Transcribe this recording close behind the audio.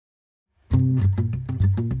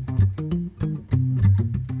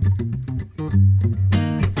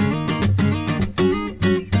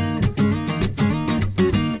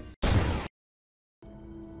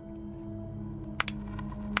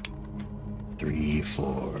Three,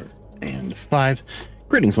 4, and 5.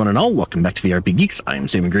 Greetings, one and all. Welcome back to the RP Geeks. I am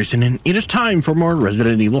Sam Grayson, and it is time for more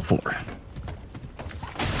Resident Evil 4.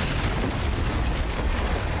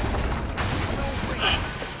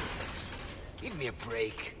 Give me a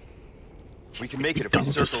break. We can make it if we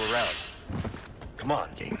circle around. Come on.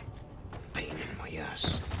 Game. Pain in my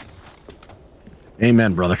ass.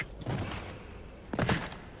 Amen, brother.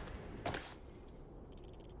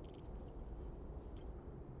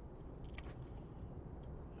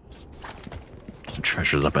 Some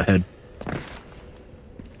treasures up ahead.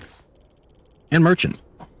 And merchant.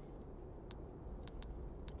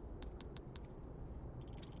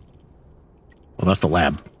 Well, that's the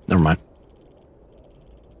lab. Never mind.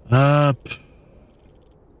 Up.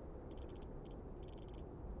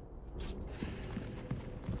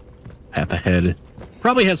 Path ahead.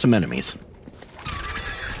 Probably has some enemies.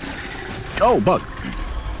 Oh, bug.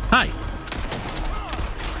 Hi.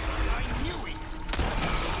 I knew it.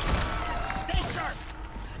 Stay sharp.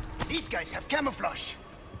 These guys have camouflage.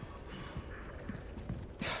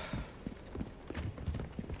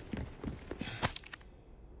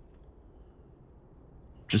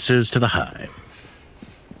 Just is to the hive.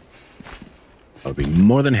 I would be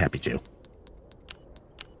more than happy to.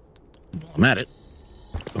 While I'm at it.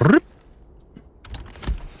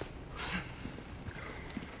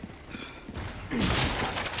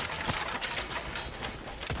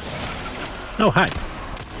 Oh, hi.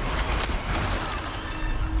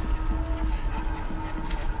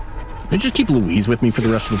 Can I just keep Louise with me for the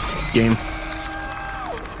rest of the game?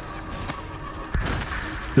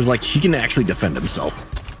 Because, like, he can actually defend himself.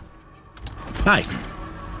 Hi.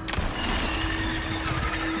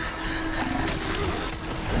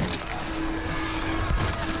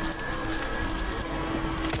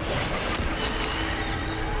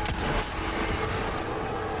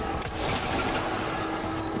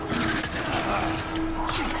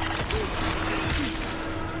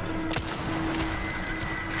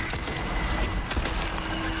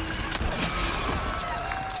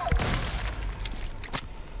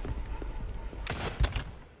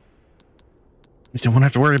 I won't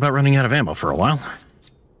have to worry about running out of ammo for a while.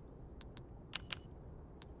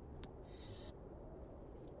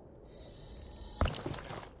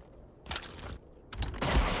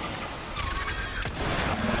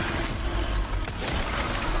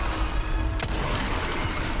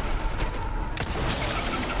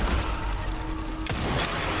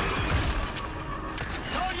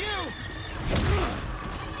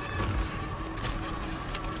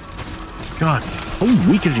 God, how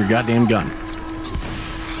weak is your goddamn gun?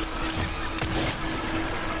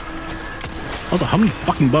 Also, how many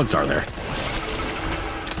fucking bugs are there?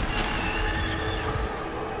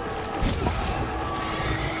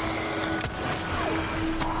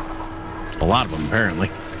 A lot of them, apparently.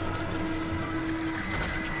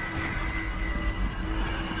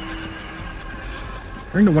 I'm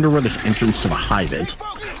starting to wonder where this entrance to the hive is.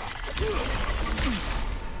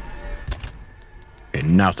 Okay,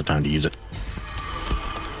 now's the time to use it.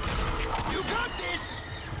 You got this.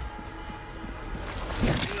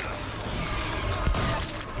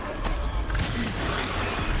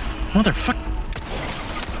 Motherfucker.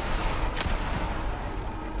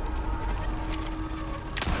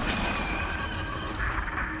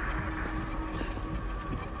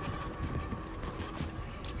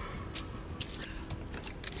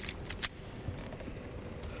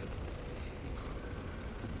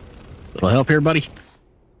 Little help here, buddy?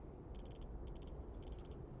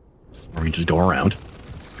 Or we just go around.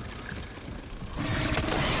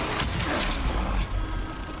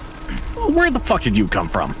 Oh, where the fuck did you come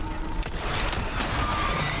from?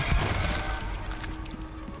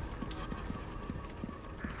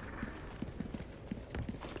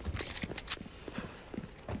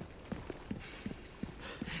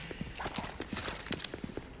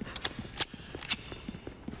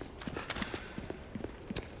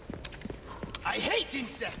 I hate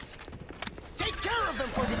insects. Take care of them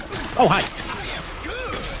for me. Oh, hi. I am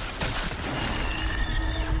good.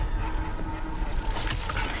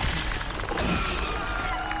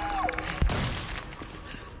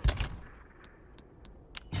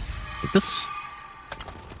 Like this.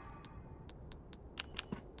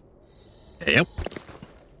 Yep.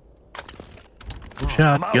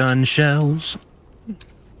 Shotgun shells.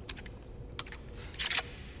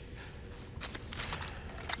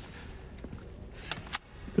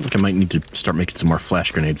 I feel like I might need to start making some more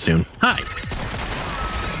flash grenades soon. Hi.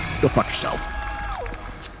 Go fuck yourself.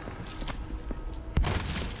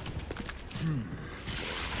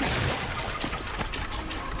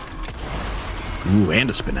 Ooh, and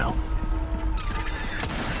a spin out.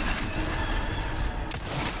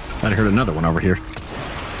 I heard another one over here.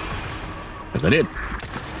 Because I did.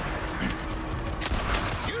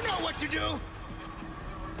 You know what to do.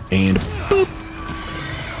 And boop.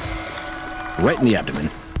 Right in the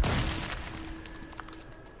abdomen.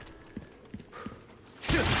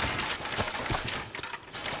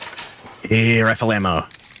 Hey, rifle ammo. At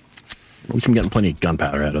least I'm getting plenty of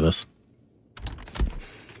gunpowder out of this.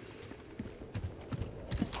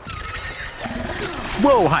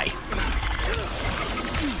 Whoa, hi. It's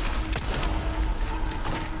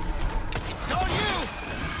on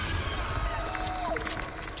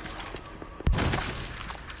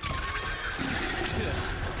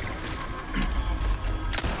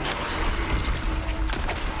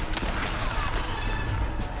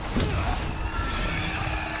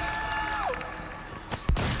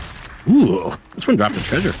you. Ooh, this one dropped a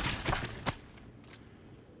treasure.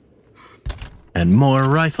 And more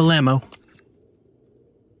rifle ammo.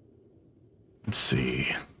 Let's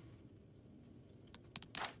see.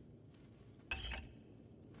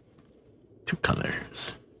 Two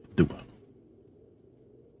colors. Duo.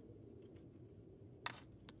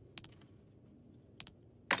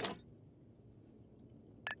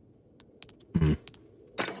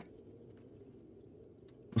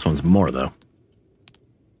 This one's more, though.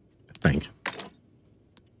 I think.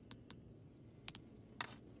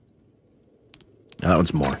 Yeah, that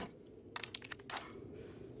one's more.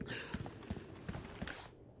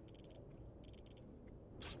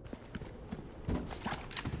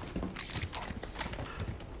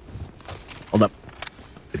 Hold up.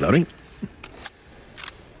 Reloading.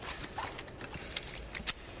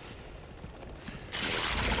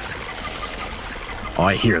 Oh,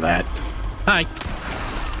 I hear that. Hi.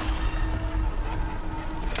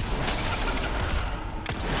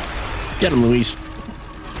 Get him, Luis.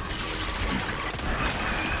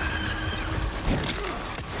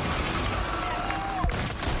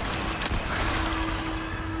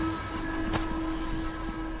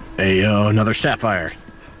 Hey, yo, another sapphire.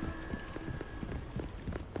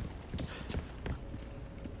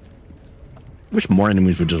 Wish more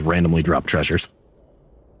enemies would just randomly drop treasures.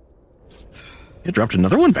 It dropped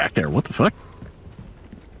another one back there. What the fuck?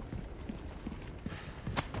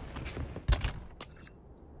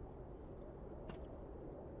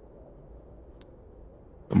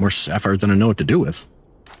 Got more sapphires than I know what to do with.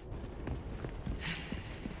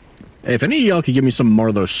 Hey, if any of y'all could give me some more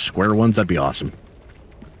of those square ones, that'd be awesome.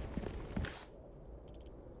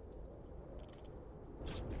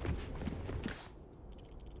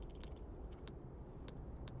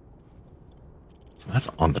 That's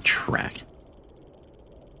on the track.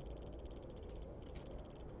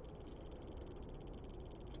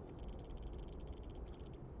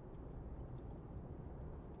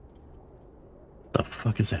 The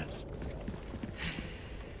fuck is that?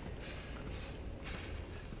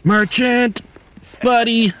 Merchant!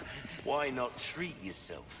 Buddy! Why not treat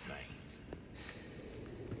yourself, mate?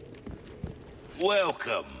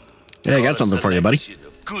 Welcome. Yeah, I got something for you, buddy.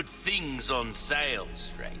 Of good things on sale,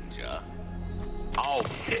 stranger. Oh,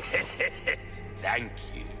 thank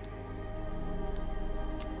you.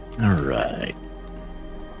 All right.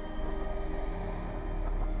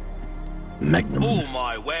 Magnum. All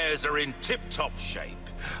my wares are in tip-top shape,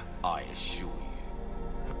 I assure you.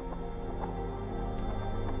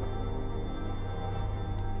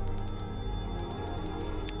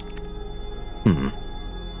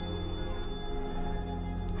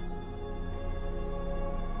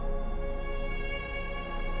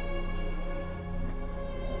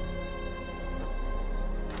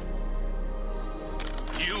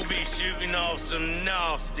 You'll be shooting off some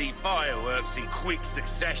nasty fireworks in quick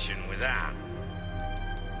succession with that.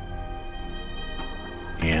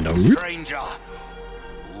 And a Stranger.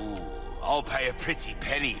 Ooh, I'll pay a pretty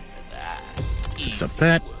penny for that. Fix up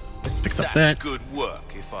that. Fix up That's that. good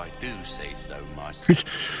work, if I do say so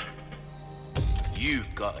myself.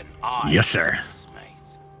 You've got an eye. Yes, sir. Mate.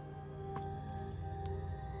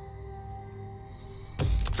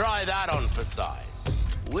 Try that on for size.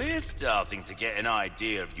 We're starting to get an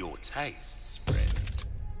idea of your tastes, friend.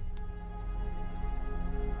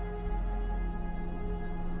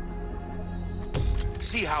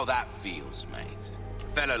 See how that feels, mate. A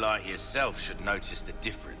fellow like yourself should notice the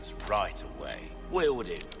difference right away. Willed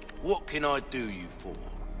it. What can I do you for?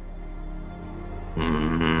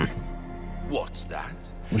 What's that?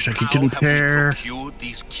 Wish I could How compare. have we procured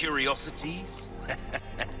these curiosities?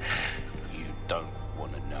 You don't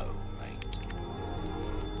want to know, mate.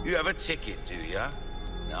 You have a ticket, do ya?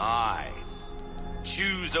 Nice.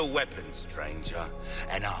 Choose a weapon, stranger,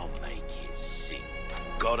 and I'll make it sing.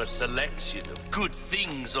 Got a selection of good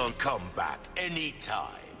things on comeback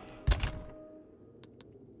anytime.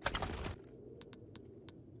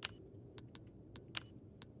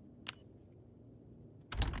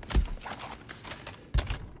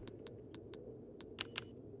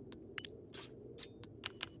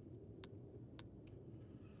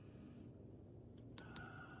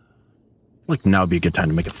 Like now would be a good time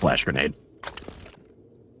to make a flash grenade.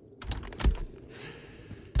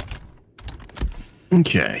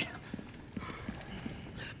 Okay.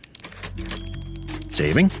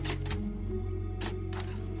 Saving.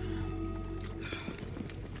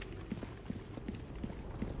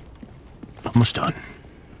 Almost done.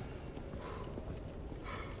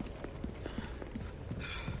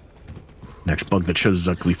 Next bug that shows his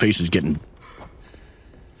ugly face is getting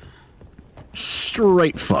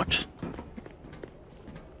straight fucked.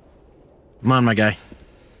 Come on, my guy.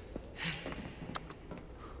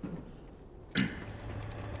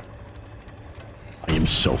 I am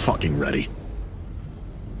so fucking ready.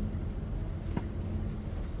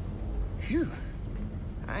 Phew.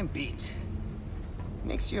 I'm beat.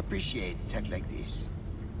 Makes you appreciate tech like this.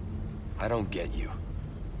 I don't get you.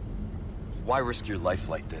 Why risk your life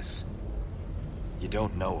like this? You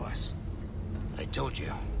don't know us. I told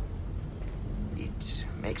you. It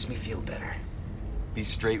makes me feel better. Be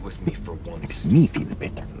straight with me for once. Makes me feel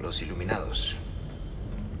better. Los Iluminados.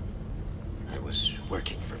 I was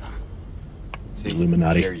working for them. See,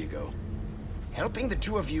 Illuminati. there you go. Helping the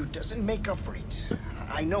two of you doesn't make up for it.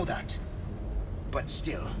 I know that. But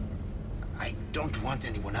still, I don't want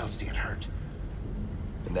anyone else to get hurt.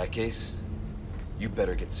 In that case, you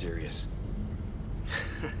better get serious.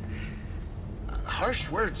 Harsh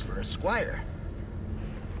words for a squire.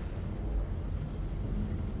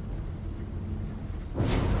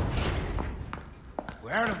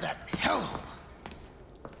 We're out of that hellhole.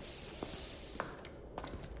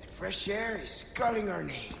 The fresh air is calling our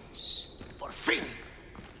names. Por fin!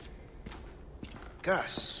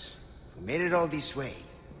 Gus, if we made it all this way,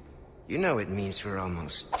 you know it means we're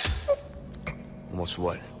almost... Almost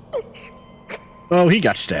what? Oh, he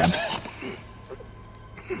got stabbed.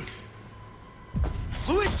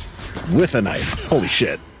 With a knife. Holy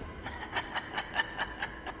shit.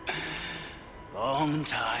 Long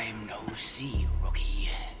time no see, rookie.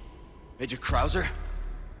 Major Krauser?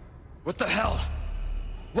 What the hell?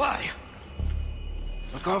 Why?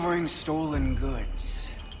 Recovering stolen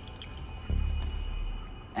goods.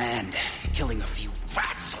 And killing a few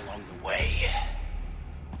rats along the way.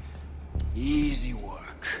 Easy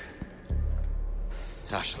work.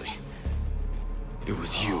 Ashley, it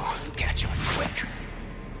was you. You catch on quick.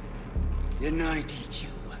 Didn't I teach you?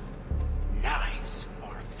 Knives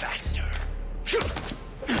are faster.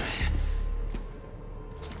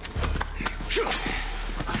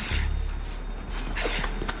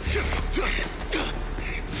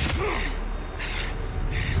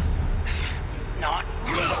 Not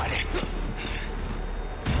good.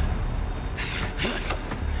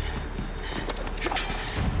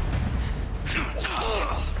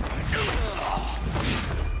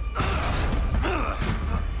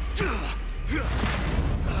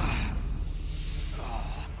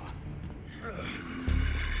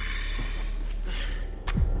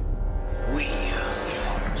 We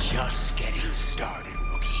are just getting started,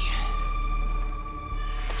 rookie.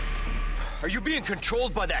 Are you being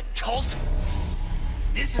controlled by that cult?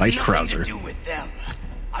 This has Like nothing Krauser. to do with them.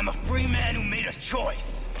 I'm a free man who made a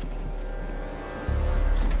choice.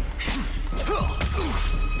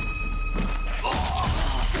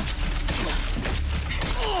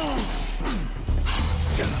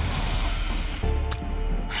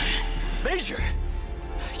 Major!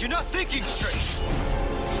 You're not thinking straight!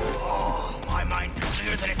 Oh, my mind's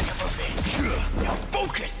clearer than it's ever been. Now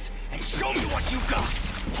focus and show me what you got.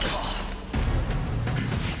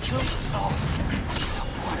 Kill us all.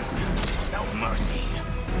 Without mercy.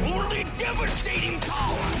 Only devastating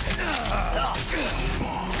power.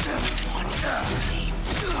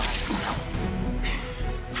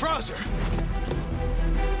 Krauser!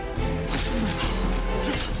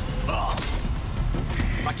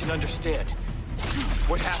 I can understand.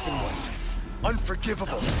 What happened was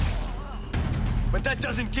unforgivable. But that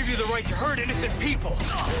doesn't give you the right to hurt innocent people.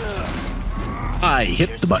 I hit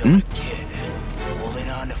You're the button. still a kid, holding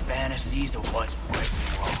on to fantasies of what's right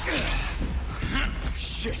and wrong.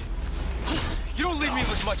 Shit. You don't leave me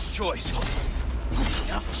with much choice.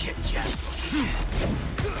 Enough chit-chat.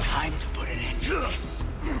 Time to put an end to this.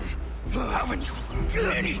 Haven't you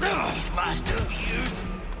learned anything these last 2 years?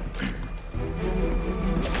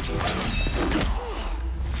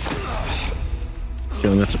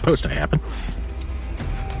 Feeling that's supposed to happen.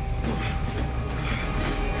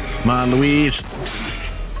 Come on, Louise.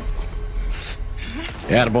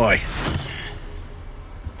 Attaboy.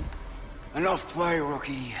 Enough play,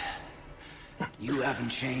 rookie. You haven't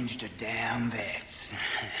changed a damn bit.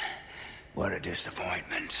 What a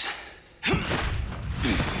disappointment.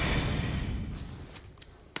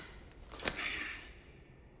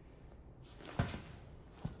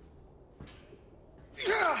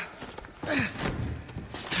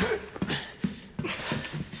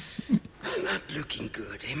 Not looking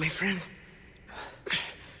good, eh, my friend?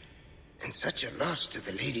 And such a loss to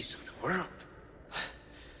the ladies of the world.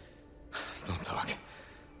 Don't talk.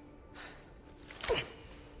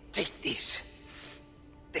 Take this.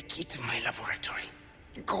 The key to my laboratory.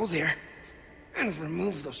 Go there and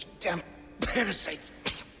remove those damn parasites.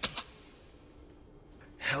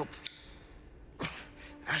 Help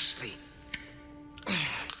Ashley.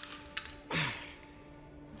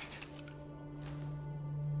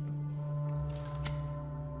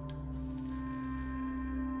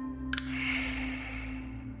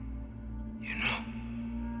 You know,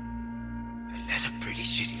 I led a pretty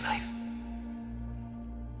shitty life.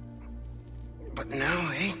 But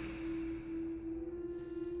now, eh?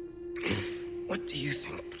 What do you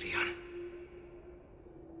think, Leon?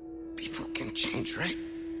 People can change, right?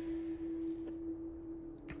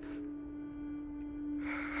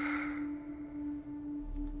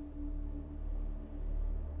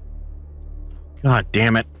 God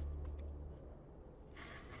damn it.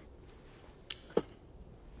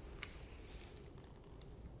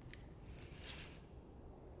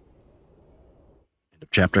 End of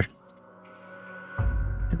chapter.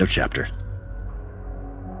 End of chapter.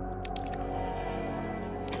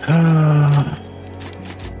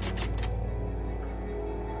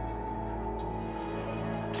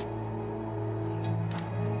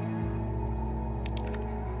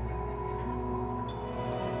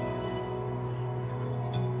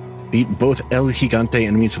 Beat both El Gigante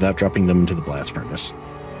enemies without dropping them into the blast furnace.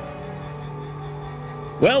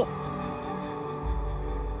 Well,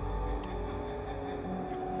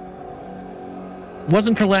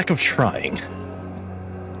 wasn't for lack of trying.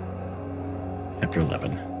 Chapter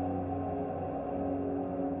 11.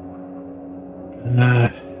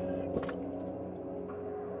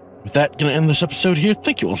 With that, gonna end this episode here.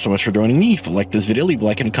 Thank you all so much for joining me. If you like this video, leave a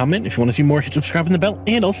like and a comment. If you want to see more, hit subscribe and the bell,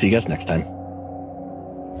 and I'll see you guys next time.